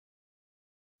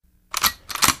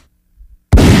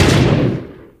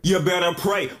You better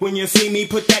pray when you see me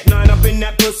put that 9 up in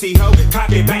that pussy hoe. Cock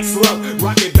it back slow,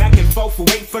 rock it back and forth,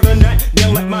 wait for the nut,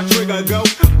 then let my trigger go.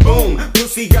 Boom,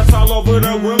 pussy guts all over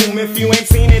the room. If you ain't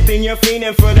seen it, then you're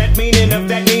fiending for that meaning of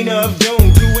that Nina of doom.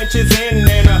 2 inches in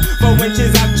and 4 inches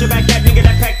out your back. That nigga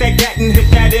that pack that gat and hit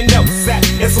that endo sack.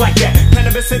 It's like that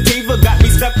cannabis sativa got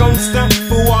me stuck on stunt.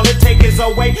 Fool, all it take is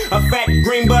away a fat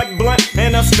green bud blunt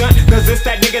and a stunt. Cause it's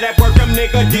that nigga that work them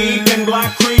nigga deep and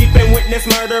block creep and witness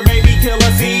murder, baby killer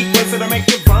sequence to make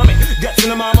you vomit. Guts in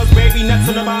the mama's baby, nuts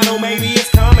in the bottle, maybe it's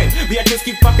coming. Bitches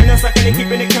keep fucking and sucking and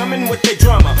keeping it coming with the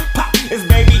drama. Pop, it's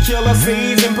baby killer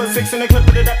seeds and put 6 in the clip,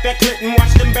 put it up that clit and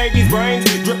watch them babies' brains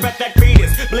drip at that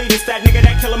fetus. Bleed, it's that nigga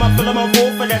that kill him, I fill him up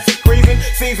full for that sick reason.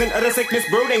 Season of the sickness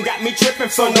brooding got me tripping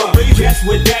for no reason. That's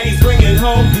what daddy's bringing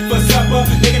home for supper.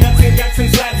 Nigga nuts and guts and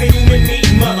slides and human meat,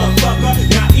 motherfucker.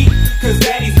 Now eat, cause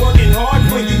daddy's working hard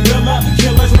for you, Killa.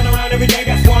 Killers run around every day,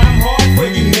 that's why I'm hard for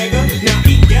you, nigga. Now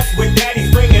eat, guess what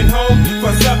daddy's bringing home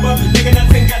for supper. Nigga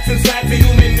nuts and guts and slides and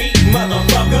human meat,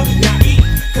 motherfucker. Now eat,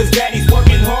 cause daddy's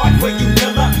working hard for you,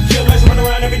 Killa. Killers run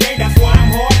around every day, that's why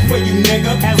I'm hard for you,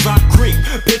 nigga. As I creep,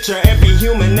 picture every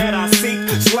human that I seek.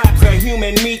 Slaps a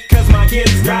human meat, cause my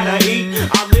kids gotta eat.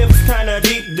 Our lives kinda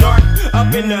deep, dark,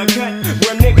 up in the cut,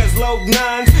 where niggas load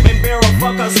 9s and barrel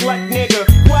fuck a slut, nigga.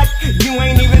 What? You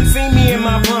ain't even seen me in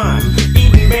my prime.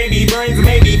 Eating baby brains,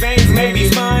 maybe veins, maybe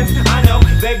spines. I know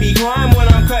they be crying when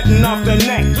I'm cutting off the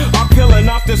neck or peeling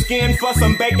off the skin for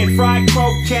some bacon fried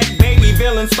croquette. Baby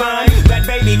villain spine, that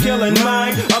baby killing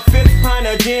mine. A 5th pint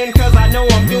of gin, cause I know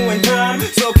I'm doing time.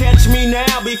 So catch me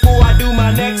now before I do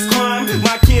my next crime.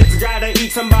 My kids gotta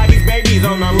eat somebody's babies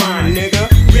on the line, nigga.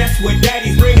 Guess what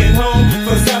daddy's bringing home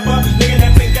for supper? Nigga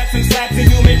nuts and guts and slaps of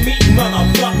human meat,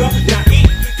 motherfucker. Now eat,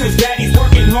 cause daddy's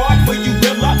working hard for you,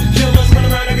 Killa. Killers run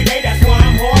around every day, that's why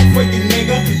I'm hard for you,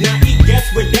 nigga. Now eat,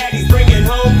 guess what daddy's bringing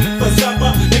home for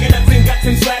supper? Nigga nuts and guts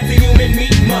and slaps of human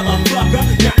meat, motherfucker.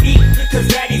 Now eat, cause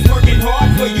daddy's working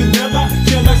hard for you, Killa.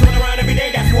 Killers run around every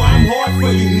day, that's why I'm hard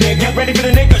for you, nigga. Get ready for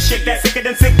the nigga shit, that sicker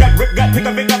than sick, got rip gut, pick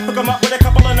a big up, hook 'em up with a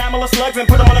couple of anomalous slugs and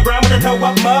put 'em on the ground with a toe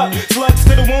up mud. Slugs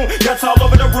to the wound, guts all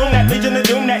over the room, that legion of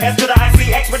doom, that S to the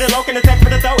ICX with a loc and a tech for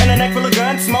the throat and a neck full of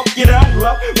guns. Smoke, you done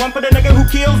low. One for the nigga who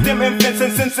kills them infants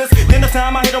and senses. Then the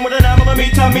time I hit 'em with an anomaly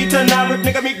meter. Now rip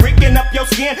nigga meat breaking up your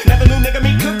skin. Never knew nigga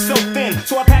meat cooked so thin.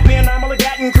 So I pack me an anomaly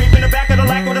gat and creep in the back of the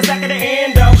lack with a sack of the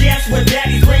end of. Guess what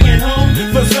daddy's bringing home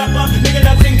for supper? Nigga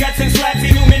nuts and guts and slaps of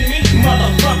human meat,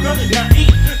 motherfucker. Now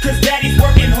eat, cause daddy's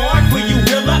working hard for you,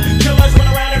 Killa. Killers run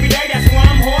around every day, that's why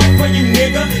I'm hard for you,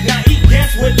 nigga. Now eat,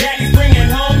 guess what daddy's bringing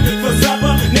home for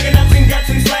supper? Nigga nuts and guts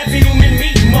and slaps of human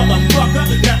meat, motherfucker.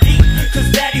 Now eat, cause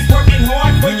daddy's working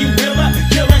hard for you, Killa.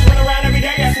 Killers run around every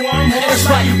day, that's why I'm hard that's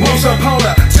for right, you, once upon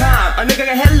a time, a nigga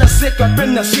got hella sick up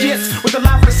in the shits. With the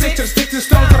life of the six to the sticks and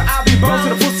stones, to the ivy bones, to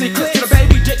the pussy clips, to the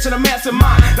baby dicks, to the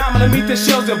mastermind. Now I'm gonna meet the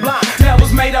shells and blind. That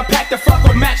was made up, packed the fuck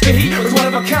or match the heat. Was one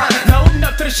of a kind. Loading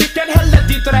up to the shit, that hella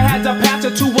deep that I had to pass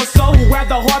it to a soul who had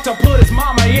the heart to put his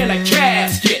mama in a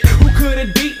casket. Who could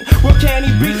it be? What can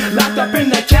he be? Locked up in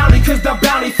the county, cause the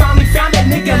bounty finally found that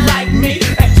nigga like me.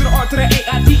 X to the R to the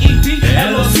A-I-D-E-D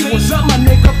LOC. What's up, my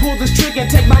nigga? Pull this trigger and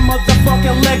take my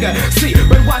motherfucking legger. See,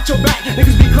 but watch your back.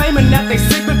 Niggas be claiming that they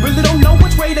sick, but really don't know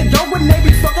which way to go when they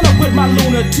be fucking up with my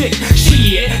lunatic.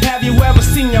 Shit, have you ever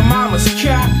seen your mama's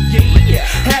cop? Yeah.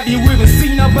 Have you even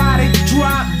seen nobody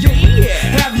drop? Yeah.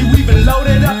 Have you even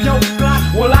loaded up your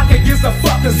Glock? Well, I could give a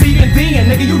fuck, cause even then,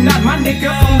 nigga, you not my nigga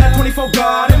from that 24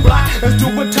 garden block. Let's do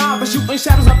a time for shooting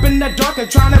shadows up in that dark and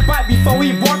trying to bite before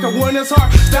he bark. And when his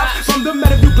heart stops from the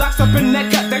metal, you blocks up in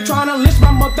that cut. They trying to lynch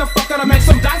my motherfucker to make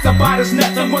some dice about his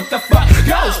neck. And what the fuck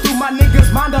goes through my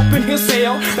nigga's mind up in his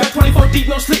cell? That 24 deep,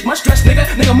 no sleep, much stress, nigga.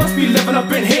 Nigga must be living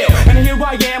up in hell. And here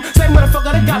I am, same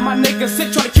motherfucker that got my nigga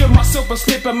sick, trying to kill myself and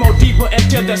slipping more deeper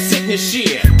into the sickness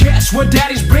shit. Guess what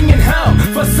daddy's bringing home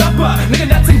for supper? Nigga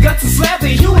nuts and guts and slabs of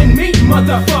you and me,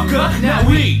 motherfucker. Now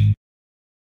we